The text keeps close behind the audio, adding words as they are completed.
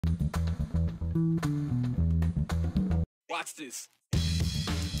Watch this.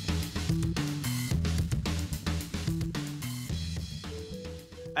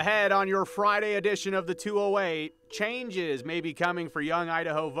 Ahead on your Friday edition of the 208, changes may be coming for young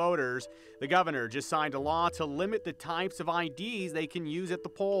Idaho voters. The governor just signed a law to limit the types of IDs they can use at the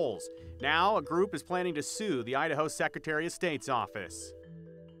polls. Now, a group is planning to sue the Idaho Secretary of State's office.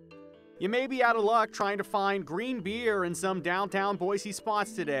 You may be out of luck trying to find green beer in some downtown Boise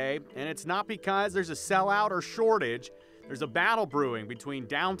spots today, and it's not because there's a sellout or shortage. There's a battle brewing between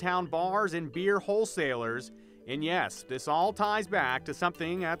downtown bars and beer wholesalers. And yes, this all ties back to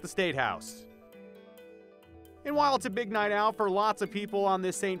something at the State House. And while it's a big night out for lots of people on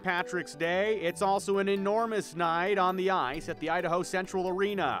this St. Patrick's Day, it's also an enormous night on the ice at the Idaho Central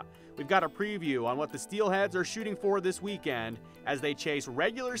Arena. We've got a preview on what the Steelheads are shooting for this weekend as they chase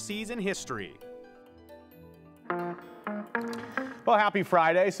regular season history. Well, happy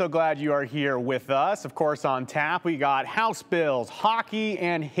Friday. So glad you are here with us. Of course, on tap, we got House bills, hockey,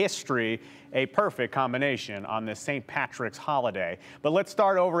 and history. A perfect combination on this St. Patrick's holiday. But let's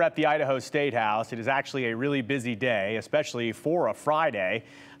start over at the Idaho State House. It is actually a really busy day, especially for a Friday.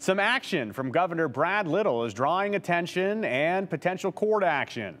 Some action from Governor Brad Little is drawing attention and potential court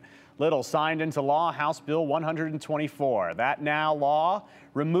action. Little signed into law House Bill 124. That now law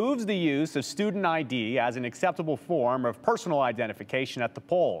removes the use of student ID as an acceptable form of personal identification at the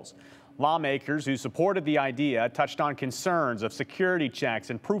polls. Lawmakers who supported the idea touched on concerns of security checks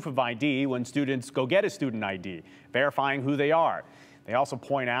and proof of ID when students go get a student ID, verifying who they are. They also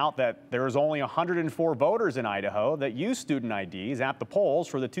point out that there is only 104 voters in Idaho that use student IDs at the polls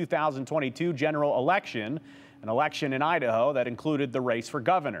for the 2022 general election, an election in Idaho that included the race for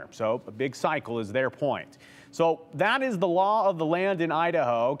governor. So a big cycle is their point. So that is the law of the land in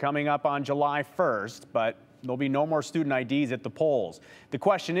Idaho coming up on July 1st, but there'll be no more student IDs at the polls. The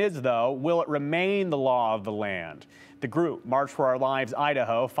question is, though, will it remain the law of the land? The group, March for Our Lives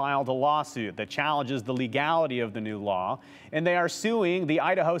Idaho, filed a lawsuit that challenges the legality of the new law, and they are suing the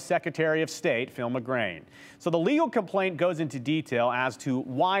Idaho Secretary of State, Phil McGrain. So the legal complaint goes into detail as to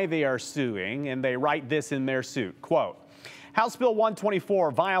why they are suing, and they write this in their suit, quote, House Bill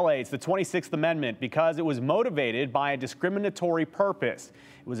 124 violates the 26th Amendment because it was motivated by a discriminatory purpose.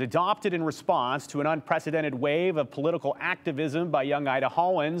 It was adopted in response to an unprecedented wave of political activism by young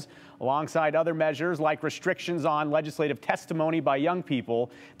Idahoans, alongside other measures like restrictions on legislative testimony by young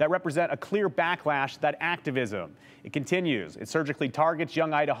people that represent a clear backlash to that activism. It continues. It surgically targets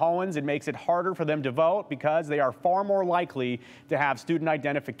young Idahoans and makes it harder for them to vote because they are far more likely to have student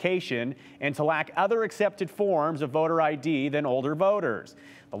identification and to lack other accepted forms of voter ID than older voters.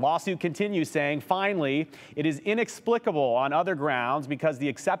 The lawsuit continues saying, finally, it is inexplicable on other grounds because the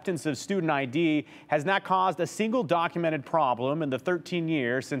acceptance of student ID has not caused a single documented problem in the 13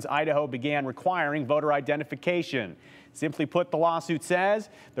 years since Idaho began requiring voter identification. Simply put, the lawsuit says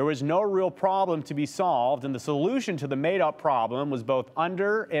there was no real problem to be solved, and the solution to the made-up problem was both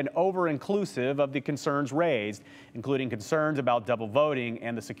under and over-inclusive of the concerns raised, including concerns about double voting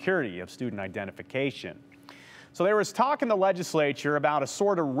and the security of student identification. So there was talk in the legislature about a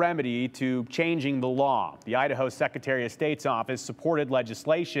sort of remedy to changing the law. The Idaho Secretary of State's office supported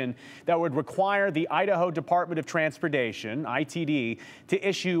legislation that would require the Idaho Department of Transportation, ITD, to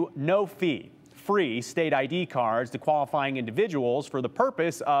issue no-fee, free state ID cards to qualifying individuals for the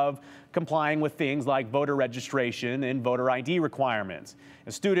purpose of complying with things like voter registration and voter ID requirements.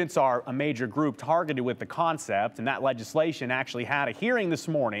 And students are a major group targeted with the concept, and that legislation actually had a hearing this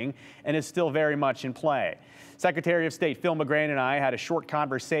morning and is still very much in play. Secretary of State Phil McGrain and I had a short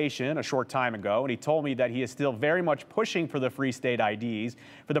conversation a short time ago, and he told me that he is still very much pushing for the free state IDs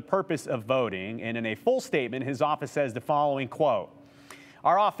for the purpose of voting. And in a full statement, his office says the following, quote,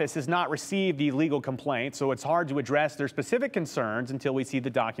 our office has not received the legal complaint, so it's hard to address their specific concerns until we see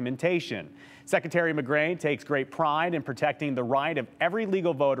the documentation. Secretary McGrain takes great pride in protecting the right of every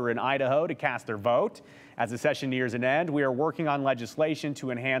legal voter in Idaho to cast their vote. As the session nears an end, we are working on legislation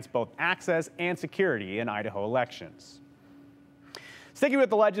to enhance both access and security in Idaho elections. Sticking with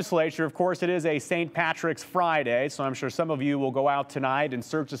the legislature, of course, it is a St. Patrick's Friday, so I'm sure some of you will go out tonight in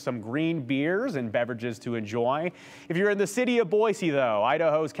search of some green beers and beverages to enjoy. If you're in the city of Boise, though,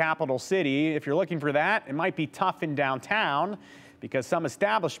 Idaho's capital city, if you're looking for that, it might be tough in downtown because some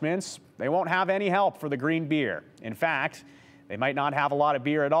establishments, they won't have any help for the green beer. In fact, They might not have a lot of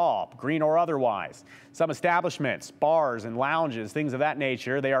beer at all, green or otherwise. Some establishments, bars and lounges, things of that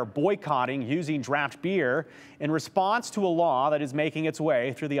nature, they are boycotting using draft beer in response to a law that is making its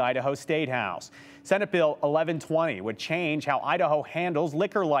way through the Idaho State House. Senate Bill 1120 would change how Idaho handles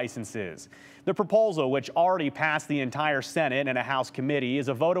liquor licenses. The proposal, which already passed the entire Senate and a House committee, is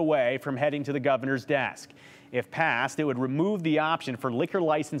a vote away from heading to the governor's desk. If passed, it would remove the option for liquor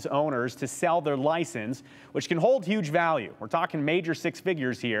license owners to sell their license, which can hold huge value. We're talking major six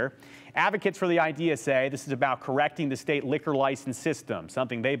figures here. Advocates for the idea say this is about correcting the state liquor license system,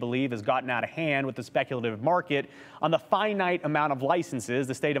 something they believe has gotten out of hand with the speculative market on the finite amount of licenses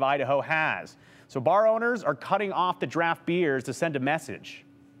the state of Idaho has. So bar owners are cutting off the draft beers to send a message.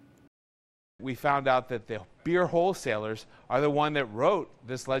 We found out that the beer wholesalers are the one that wrote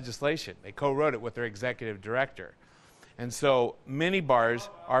this legislation. They co-wrote it with their executive director. And so many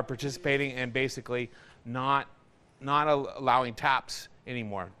bars are participating and basically not allowing taps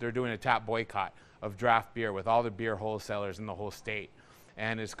anymore. They're doing a tap boycott of draft beer with all the beer wholesalers in the whole state.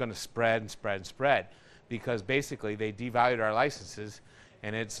 And it's going to spread and spread and spread because basically they devalued our licenses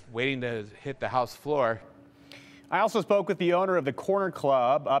and it's waiting to hit the House floor. I also spoke with the owner of the Corner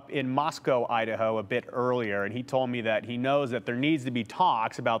Club up in Moscow, Idaho, a bit earlier, and he told me that he knows that there needs to be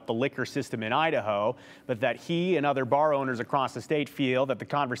talks about the liquor system in Idaho, but that he and other bar owners across the state feel that the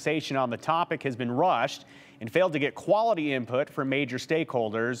conversation on the topic has been rushed and failed to get quality input from major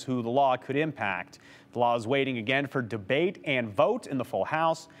stakeholders who the law could impact. The law is waiting again for debate and vote in the full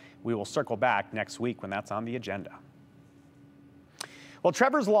House. We will circle back next week when that's on the agenda. Well,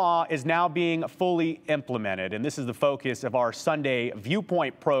 Trevor's Law is now being fully implemented, and this is the focus of our Sunday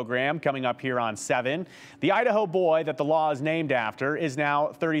Viewpoint program coming up here on 7. The Idaho boy that the law is named after is now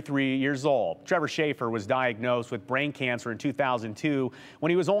 33 years old. Trevor Schaefer was diagnosed with brain cancer in 2002 when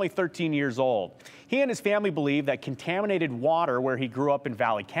he was only 13 years old. He and his family believe that contaminated water where he grew up in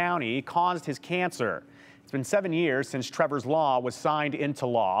Valley County caused his cancer. It's been 7 years since Trevor's Law was signed into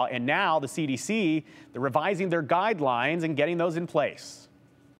law, and now the CDC, they're revising their guidelines and getting those in place.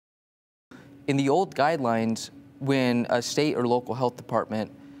 In the old guidelines, when a state or local health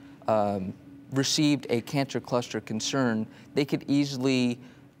department received a cancer cluster concern, they could easily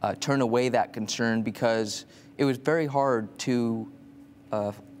turn away that concern because it was very hard to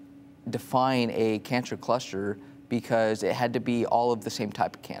define a cancer cluster because it had to be all of the same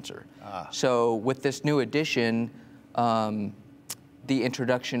type of cancer. So with this new addition, the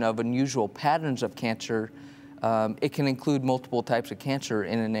introduction of unusual patterns of cancer, it can include multiple types of cancer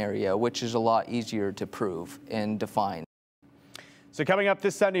in an area, which is a lot easier to prove and define. So coming up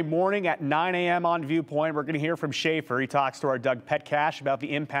this Sunday morning at 9 a.m. on Viewpoint, we're going to hear from Schaefer. He talks to our Doug Petcash about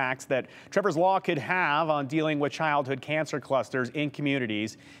the impacts that Trevor's Law could have on dealing with childhood cancer clusters in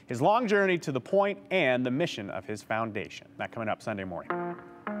communities, his long journey to the point, and the mission of his foundation. That coming up Sunday morning.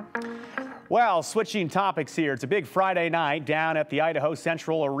 Well, switching topics here. It's a big Friday night down at the Idaho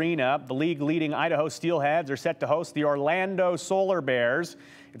Central Arena. The league-leading Idaho Steelheads are set to host the Orlando Solar Bears.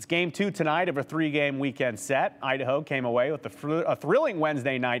 It's game 2 tonight of a 3-game weekend set. Idaho came away with a thrilling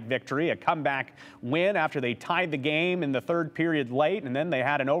Wednesday night victory, a comeback win after they tied the game in the third period late, and then they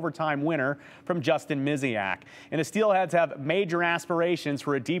had an overtime winner from Justin Miziak. And the Steelheads have major aspirations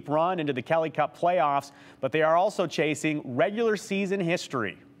for a deep run into the Kelly Cup playoffs, but they are also chasing regular season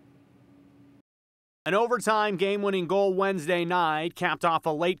history. An overtime game-winning goal Wednesday night capped off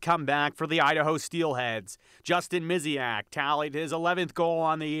a late comeback for the Idaho Steelheads. Justin Miziak tallied his 11th goal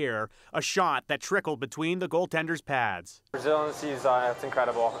on the year, a shot that trickled between the goaltender's pads. Resiliency is it's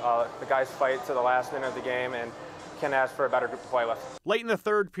incredible. The guys fight to the last minute of the game and can't ask for a better group to play with. Late in the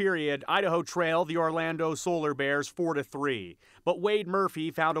third period, Idaho trailed the Orlando Solar Bears 4-3. But Wade Murphy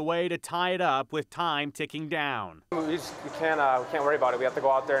found a way to tie it up with time ticking down. We can't worry about it. We have to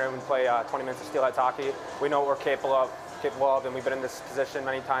go out there and play 20 minutes of Steelheads hockey. We know what we're capable of, and we've been in this position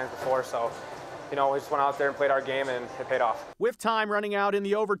many times before, so we just went out there and played our game, and it paid off. With time running out in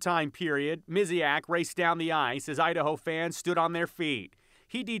the overtime period, Miziak raced down the ice as Idaho fans stood on their feet.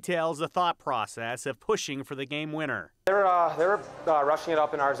 He details the thought process of pushing for the game winner. They were rushing it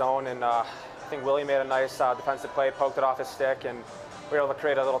up in our zone, and I think Willie made a nice defensive play, poked it off his stick, and we were able to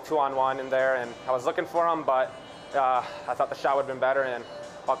create a little 2-on-1 in there. And I was looking for him, but I thought the shot would have been better, and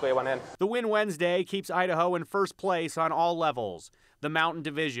luckily it went in. The win Wednesday keeps Idaho in first place on all levels: the Mountain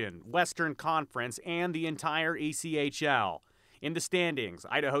Division, Western Conference, and the entire ECHL. In the standings,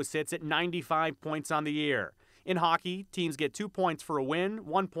 Idaho sits at 95 points on the year. In hockey, teams get 2 points for a win,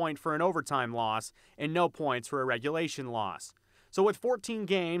 1 point for an overtime loss, and no points for a regulation loss. So with 14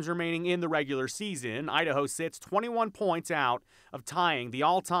 games remaining in the regular season, Idaho sits 21 points out of tying the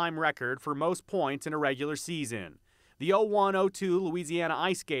all-time record for most points in a regular season. The 01-02 Louisiana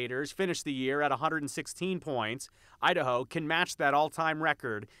Ice Gators finished the year at 116 points. Idaho can match that all-time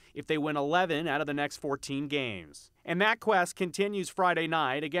record if they win 11 out of the next 14 games. And that quest continues Friday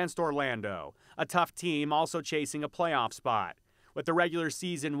night against Orlando, a tough team also chasing a playoff spot. With the regular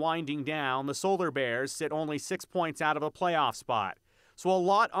season winding down, the Solar Bears sit only 6 points out of a playoff spot. So a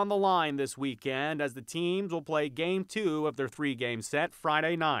lot on the line this weekend as the teams will play Game 2 of their 3-game set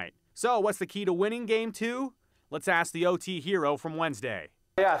Friday night. So what's the key to winning Game 2? Let's ask the OT hero from Wednesday.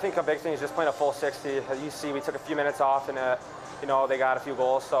 Yeah, I think a big thing is just playing a full 60. As you see, we took a few minutes off and they got a few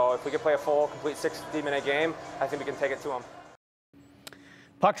goals. So if we could play a full, complete 60-minute game, I think we can take it to them.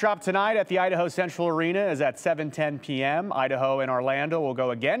 Puck drop tonight at the Idaho Central Arena is at 7:10 p.m. Idaho and Orlando will go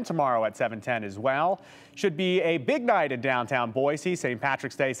again tomorrow at 7:10 as well. Should be a big night in downtown Boise, St.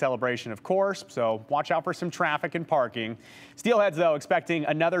 Patrick's Day celebration, of course, so watch out for some traffic and parking. Steelheads, though, expecting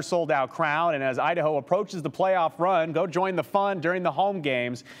another sold-out crowd, and as Idaho approaches the playoff run, go join the fun during the home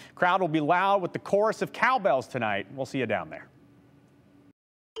games. Crowd will be loud with the chorus of cowbells tonight. We'll see you down there.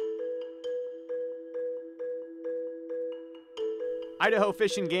 Idaho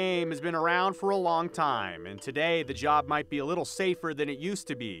Fish and Game has been around for a long time, and today the job might be a little safer than it used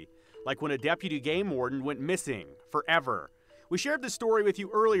to be, like when a deputy game warden went missing forever. We shared this story with you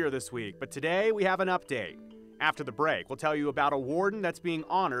earlier this week, but today we have an update. After the break, we'll tell you about a warden that's being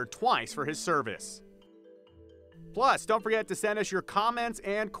honored twice for his service. Plus, don't forget to send us your comments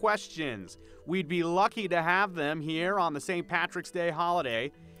and questions. We'd be lucky to have them here on the St. Patrick's Day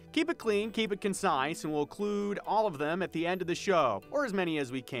holiday. Keep it clean, keep it concise, and we'll include all of them at the end of the show, or as many as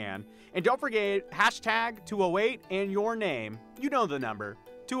we can. And don't forget, hashtag 208 and your name. You know the number,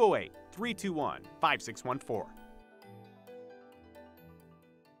 208-321-5614.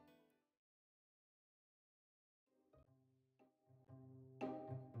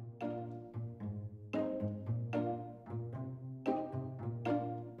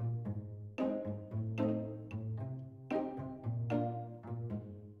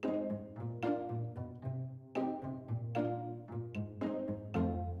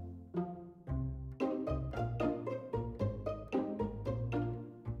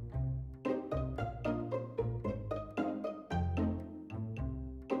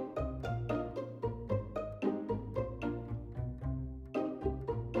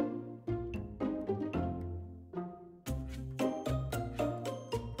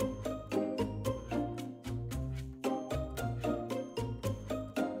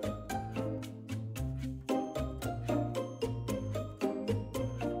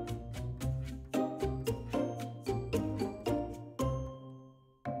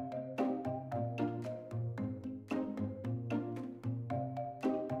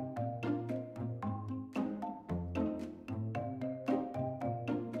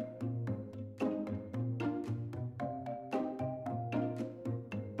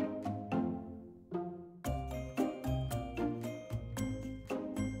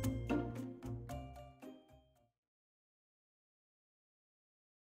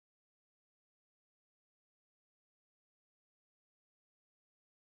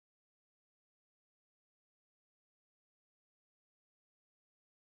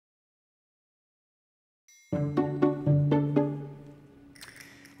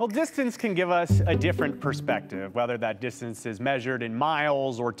 Well, distance can give us a different perspective, whether that distance is measured in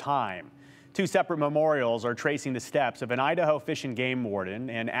miles or time. Two separate memorials are tracing the steps of an Idaho Fish and Game warden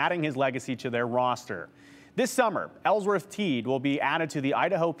and adding his legacy to their roster. This summer, Ellsworth Teed will be added to the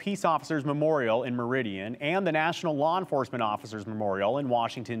Idaho Peace Officers Memorial in Meridian and the National Law Enforcement Officers Memorial in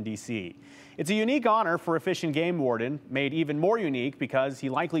Washington, D.C. It's a unique honor for a fish and game warden, made even more unique because he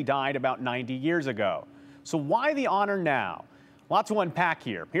likely died about 90 years ago. So why the honor now? Lots to unpack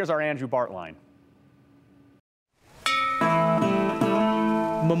here. Here's our Andrew Bartline.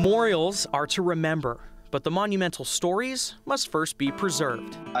 Memorials are to remember, but the monumental stories must first be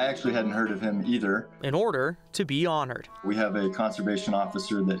preserved. I actually hadn't heard of him either. In order to be honored. We have a conservation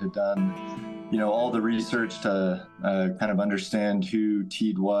officer that had done, all the research to kind of understand who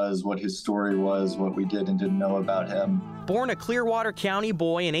Teed was, what his story was, what we did and didn't know about him. Born a Clearwater County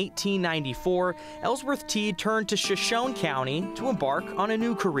boy in 1894, Ellsworth Teed turned to Shoshone County to embark on a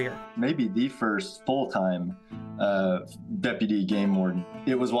new career. Maybe the first full-time deputy game warden.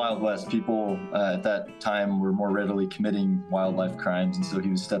 It was Wild West. People at that time were more readily committing wildlife crimes, and so he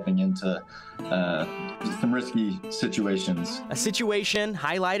was stepping into some risky situations. A situation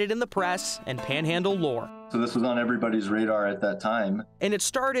highlighted in the press and panhandle lore. So this was on everybody's radar at that time. And it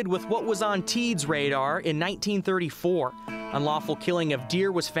started with what was on Teed's radar in 1934. Unlawful killing of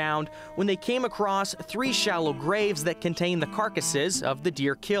deer was found when they came across 3 shallow graves that contained the carcasses of the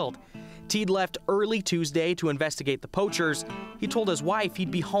deer killed. Teed left early Tuesday to investigate the poachers. He told his wife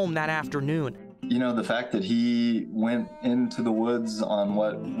he'd be home that afternoon. You know, the fact that he went into the woods on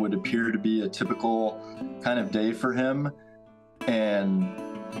what would appear to be a typical kind of day for him, and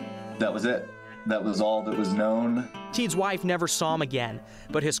that was it. That was all that was known. Teed's wife never saw him again,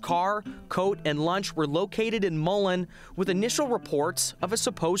 but his car, coat, and lunch were located in Mullen with initial reports of a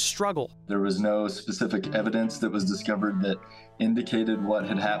supposed struggle. There was no specific evidence that was discovered that indicated what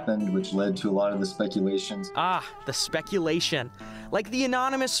had happened, which led to a lot of the speculations. Ah, the speculation. Like the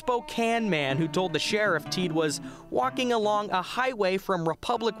anonymous Spokane man who told the sheriff Teed was walking along a highway from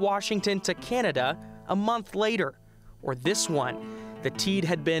Republic, Washington to Canada a month later. Or this one, that Teed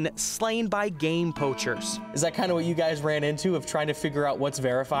had been slain by game poachers. Is that kind of what you guys ran into, of trying to figure out what's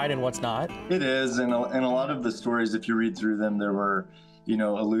verified and what's not? It is, and a lot of the stories, if you read through them, there were, you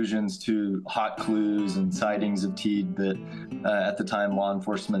know, allusions to hot clues and sightings of Teed that at the time law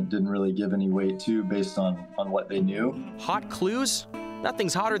enforcement didn't really give any weight to based on what they knew. Hot clues?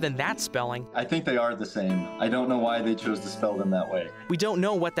 Nothing's hotter than that spelling. I think they are the same. I don't know why they chose to spell them that way. We don't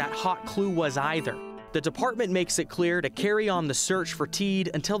know what that hot clue was either. The department makes it clear to carry on the search for Teed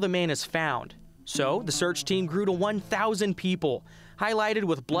until the man is found. So the search team grew to 1,000 people, highlighted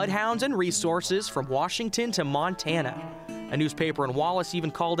with bloodhounds and resources from Washington to Montana. A newspaper in Wallace even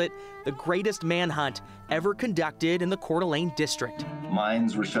called it the greatest manhunt ever conducted in the Coeur d'Alene district.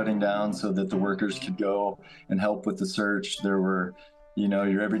 Mines were shutting down so that the workers could go and help with the search. There were, you know,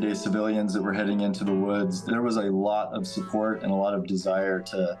 your everyday civilians that were heading into the woods. There was a lot of support and a lot of desire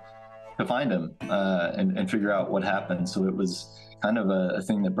to find him and figure out what happened. So it was kind of a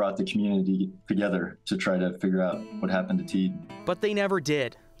thing that brought the community together to try to figure out what happened to Teed. But they never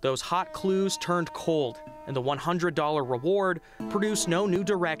did. Those hot clues turned cold, and the $100 reward produced no new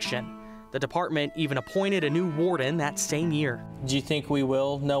direction. The department even appointed a new warden that same year. Do you think we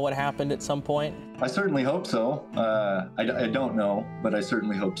will know what happened at some point? I certainly hope so. I don't know, but I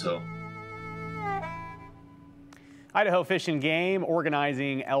certainly hope so. Idaho Fish and Game,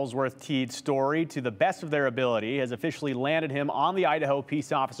 organizing Ellsworth Teed's story to the best of their ability, has officially landed him on the Idaho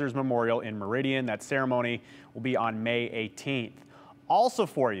Peace Officers Memorial in Meridian. That ceremony will be on May 18th. Also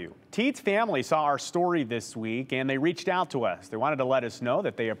for you, Teed's family saw our story this week and they reached out to us. They wanted to let us know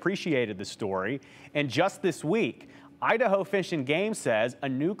that they appreciated the story. And just this week, Idaho Fish and Game says a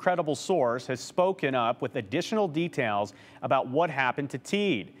new credible source has spoken up with additional details about what happened to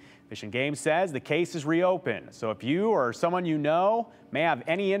Teed. Fish and Game says the case is reopened. So if you or someone you know may have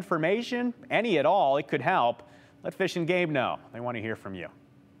any information, any at all, it could help. Let Fish and Game know. They want to hear from you.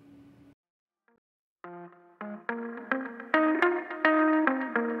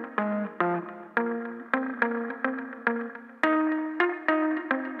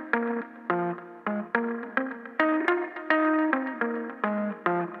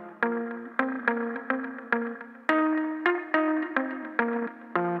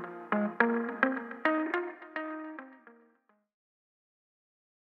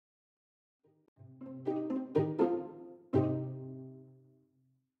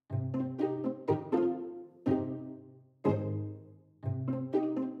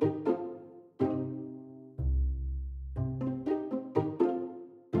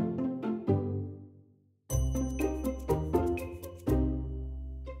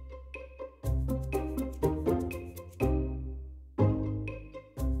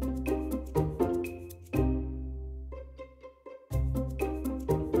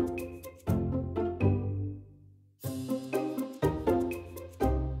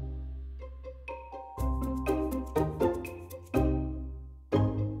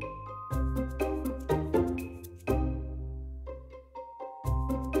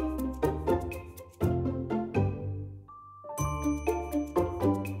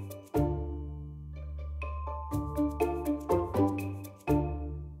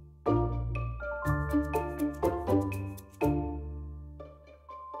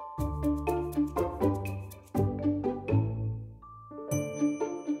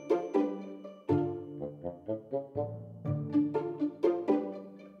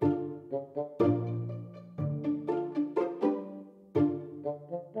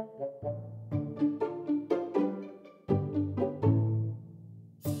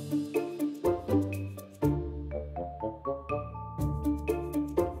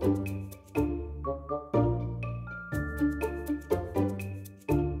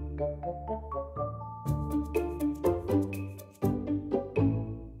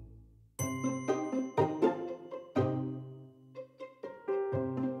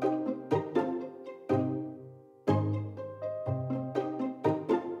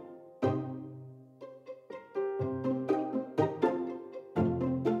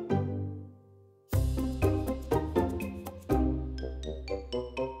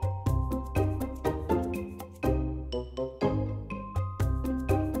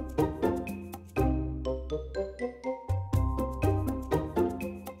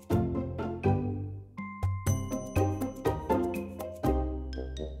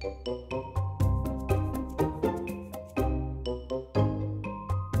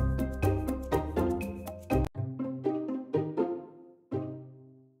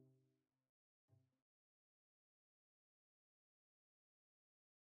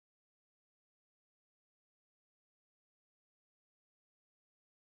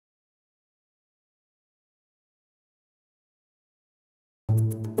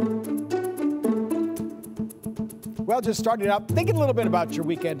 Well, just starting out, thinking a little bit about your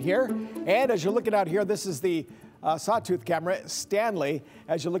weekend here. And as you're looking out here, this is the sawtooth camera, Stanley.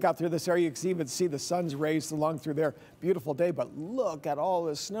 As you look out through this area, you can even see the sun's rays along through there. Beautiful day, but look at all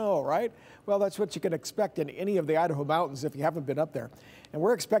the snow, right? Well, that's what you can expect in any of the Idaho mountains if you haven't been up there. And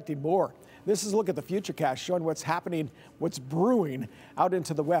we're expecting more. This is a look at the futurecast showing what's happening, what's brewing out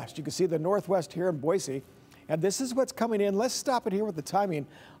into the west. You can see the northwest here in Boise. And this is what's coming in. Let's stop it here with the timing.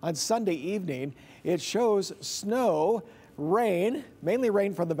 On Sunday evening, it shows snow, rain, mainly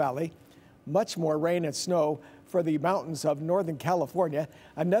rain from the valley, much more rain and snow for the mountains of Northern California.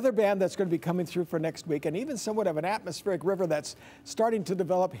 Another band that's going to be coming through for next week, and even somewhat of an atmospheric river that's starting to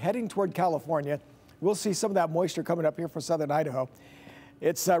develop heading toward California. We'll see some of that moisture coming up here for southern Idaho.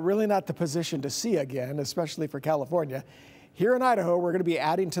 It's really not the position to see again, especially for California. Here in Idaho, we're going to be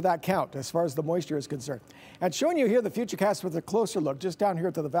adding to that count as far as the moisture is concerned. And showing you here the futurecast with a closer look just down here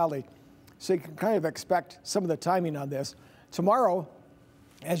to the valley, so you can kind of expect some of the timing on this. Tomorrow,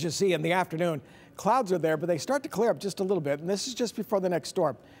 as you see in the afternoon, clouds are there, but they start to clear up just a little bit, and this is just before the next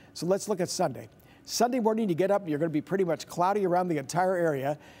storm. So let's look at Sunday. Sunday morning, you get up, and you're going to be pretty much cloudy around the entire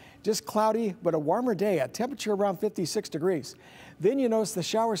area. Just cloudy, but a warmer day, a temperature around 56 degrees. Then you notice the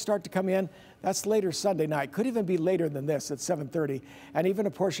showers start to come in. That's later Sunday night. Could even be later than this at 7:30, and even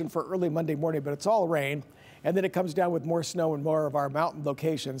a portion for early Monday morning, but it's all rain. And then it comes down with more snow in more of our mountain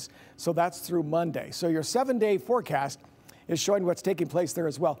locations. So that's through Monday. So your 7-day forecast is showing what's taking place there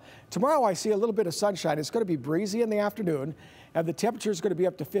as well. Tomorrow I see a little bit of sunshine. It's going to be breezy in the afternoon, and the temperature is going to be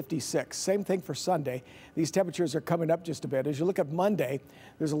up to 56. Same thing for Sunday. These temperatures are coming up just a bit. As you look at Monday,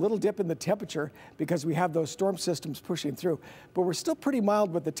 there's a little dip in the temperature because we have those storm systems pushing through. But we're still pretty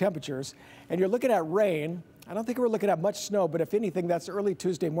mild with the temperatures. And you're looking at rain. I don't think we're looking at much snow, but if anything, that's early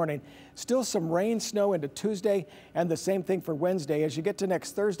Tuesday morning. Still some rain, snow into Tuesday, and the same thing for Wednesday. As you get to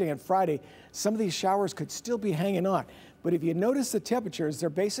next Thursday and Friday, some of these showers could still be hanging on. But if you notice the temperatures, they're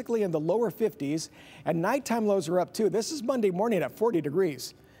basically in the lower 50s, and nighttime lows are up too. This is Monday morning at 40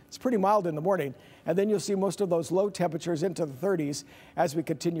 degrees. It's pretty mild in the morning, and then you'll see most of those low temperatures into the 30s as we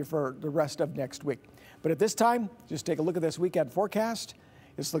continue for the rest of next week. But at this time, just take a look at this weekend forecast.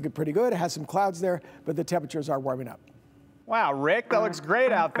 It's looking pretty good. It has some clouds there, but the temperatures are warming up. Wow, Rick, that looks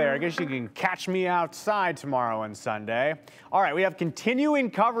great out there. I guess you can catch me outside tomorrow and Sunday. All right, we have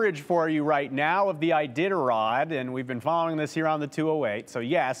continuing coverage for you right now of the Iditarod, and we've been following this here on the 208. So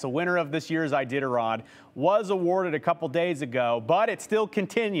yes, the winner of this year's Iditarod was awarded a couple days ago, but it still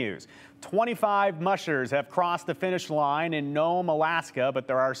continues. 25 mushers have crossed the finish line in Nome, Alaska, but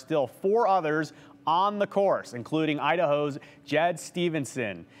there are still 4 others on the course, including Idaho's Jed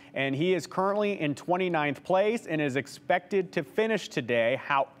Stevenson. And he is currently in 29th place and is expected to finish today.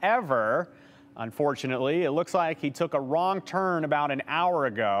 However, unfortunately, it looks like he took a wrong turn about an hour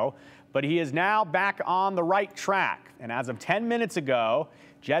ago, but he is now back on the right track. And as of 10 minutes ago,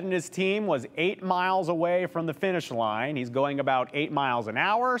 Jed and his team was 8 miles away from the finish line. He's going about 8 miles an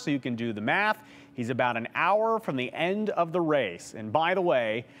hour, so you can do the math. He's about an hour from the end of the race. And by the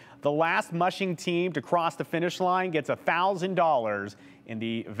way, the last mushing team to cross the finish line gets $1,000 in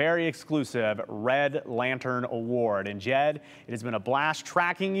the very exclusive Red Lantern Award. And Jed, it has been a blast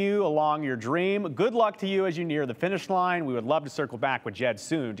tracking you along your dream. Good luck to you as you near the finish line. We would love to circle back with Jed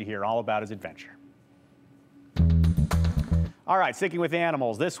soon to hear all about his adventure. All right, sticking with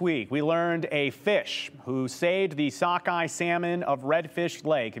animals, this week we learned a fish who saved the sockeye salmon of Redfish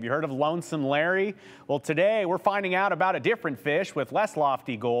Lake. Have you heard of Lonesome Larry? Well, today we're finding out about a different fish with less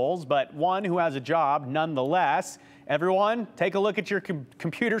lofty goals, but one who has a job nonetheless. Everyone, take a look at your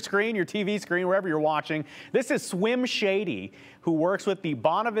computer screen, your TV screen, wherever you're watching. This is Swim Shady, who works with the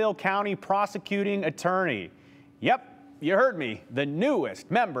Bonneville County Prosecuting Attorney. Yep. You heard me. The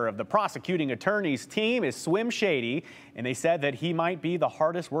newest member of the prosecuting attorney's team is Swim Shady, and they said that he might be the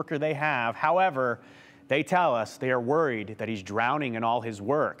hardest worker they have. However, they tell us they are worried that he's drowning in all his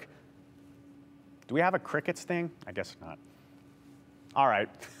work. Do we have a crickets thing? I guess not. All right.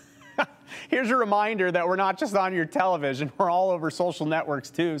 Here's a reminder that we're not just on your television, we're all over social networks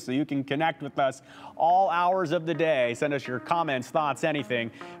too, so you can connect with us all hours of the day. Send us your comments, thoughts, anything.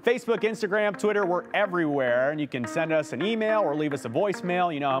 Facebook, Instagram, Twitter, we're everywhere, and you can send us an email or leave us a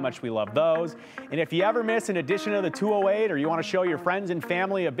voicemail. You know how much we love those. And if you ever miss an edition of the 208 or you want to show your friends and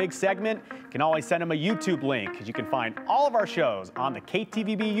family a big segment, you can always send them a YouTube link, because you can find all of our shows on the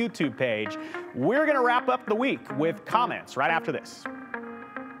KTVB YouTube page. We're going to wrap up the week with comments right after this.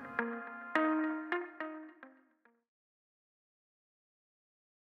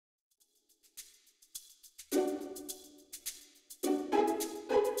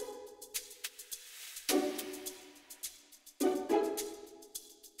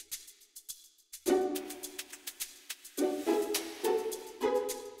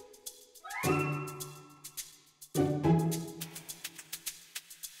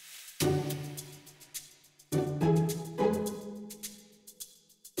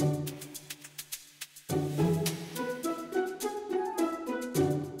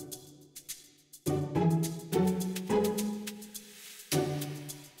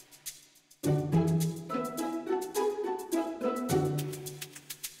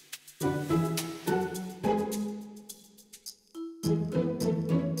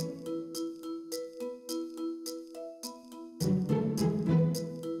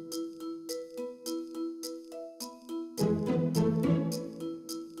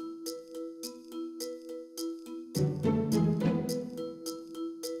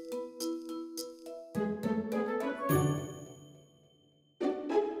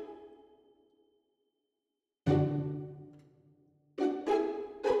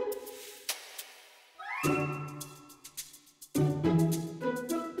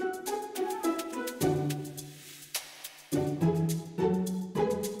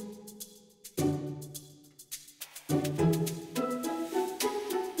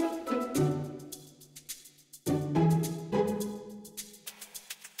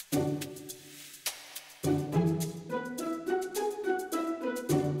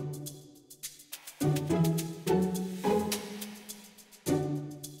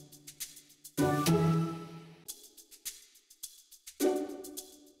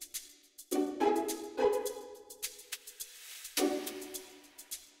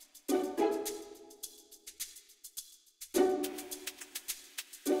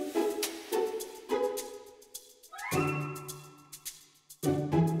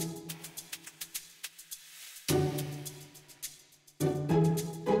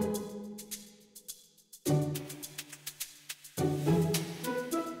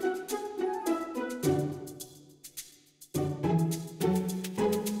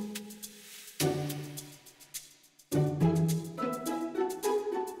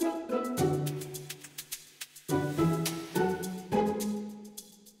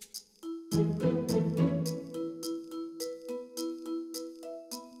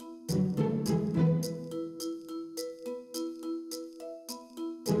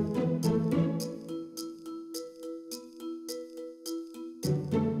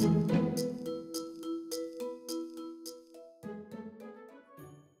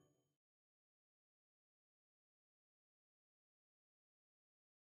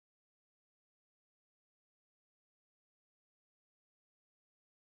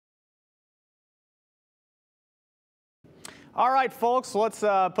 All right, folks, let's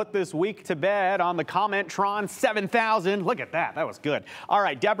put this week to bed on the Comment-tron 7000. Look at that. That was good. All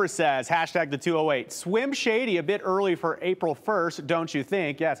right, Deborah says, hashtag the 208. Swim shady a bit early for April 1st, don't you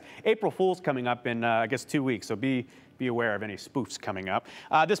think? Yes, April Fool's coming up in, I guess, 2 weeks, so be aware of any spoofs coming up.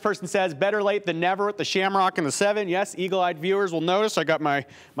 This person says, better late than never at the Shamrock and the 7. Yes, eagle-eyed viewers will notice I got my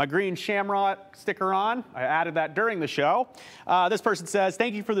green Shamrock sticker on. I added that during the show. This person says,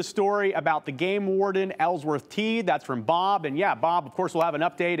 thank you for the story about the game warden, Ellsworth Teed. That's from Bob. And yeah, Bob, of course, we'll have an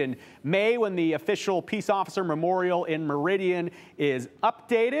update in May when the official Peace Officer Memorial in Meridian is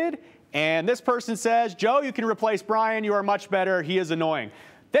updated. And this person says, Joe, you can replace Brian. You are much better. He is annoying.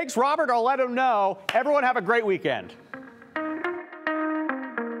 Thanks, Robert. I'll let him know. Everyone have a great weekend.